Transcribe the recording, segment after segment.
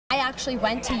I actually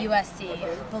went to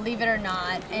USC, believe it or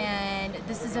not, and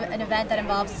this is an event that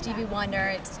involves Stevie Wonder.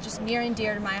 It's just near and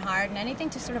dear to my heart, and anything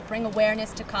to sort of bring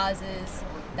awareness to causes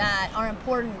that are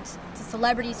important to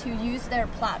celebrities who use their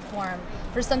platform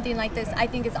for something like this, I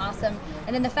think is awesome.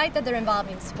 And then the fact that they're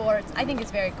involving sports, I think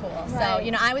is very cool. Right. So,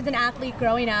 you know, I was an athlete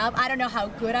growing up. I don't know how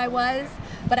good I was,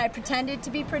 but I pretended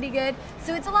to be pretty good.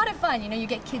 So it's a lot of fun. You know, you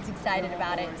get kids excited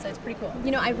about it, so it's pretty cool.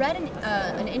 You know, I read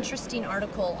an interesting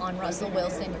article on Russell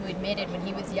Wilson, who admitted when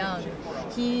he was young,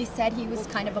 he said he was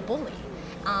kind of a bully.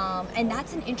 And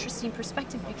that's an interesting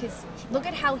perspective, because look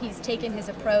at how he's taken his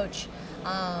approach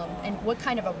and what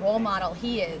kind of a role model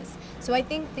he is. So I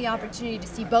think the opportunity to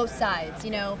see both sides,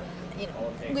 you know,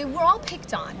 we were all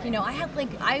picked on. You know,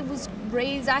 I was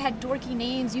raised, I had dorky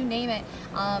names, you name it.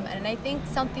 And I think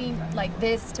something like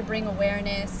this to bring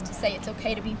awareness, to say it's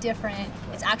okay to be different,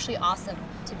 it's actually awesome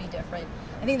to be different.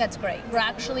 I think that's great. We're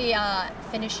actually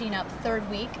finishing up third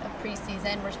week of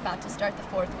preseason. We're about to start the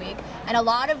fourth week. And a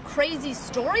lot of crazy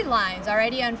storylines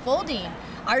already unfolding.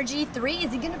 RG3,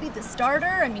 is he going to be the starter?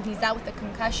 I mean, he's out with a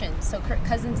concussion, so Kirk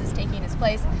Cousins is taking his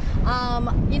place.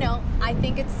 You know, I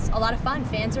think it's a lot of fun.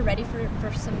 Fans are ready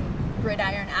for some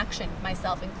gridiron action,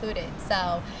 myself included.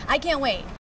 So I can't wait.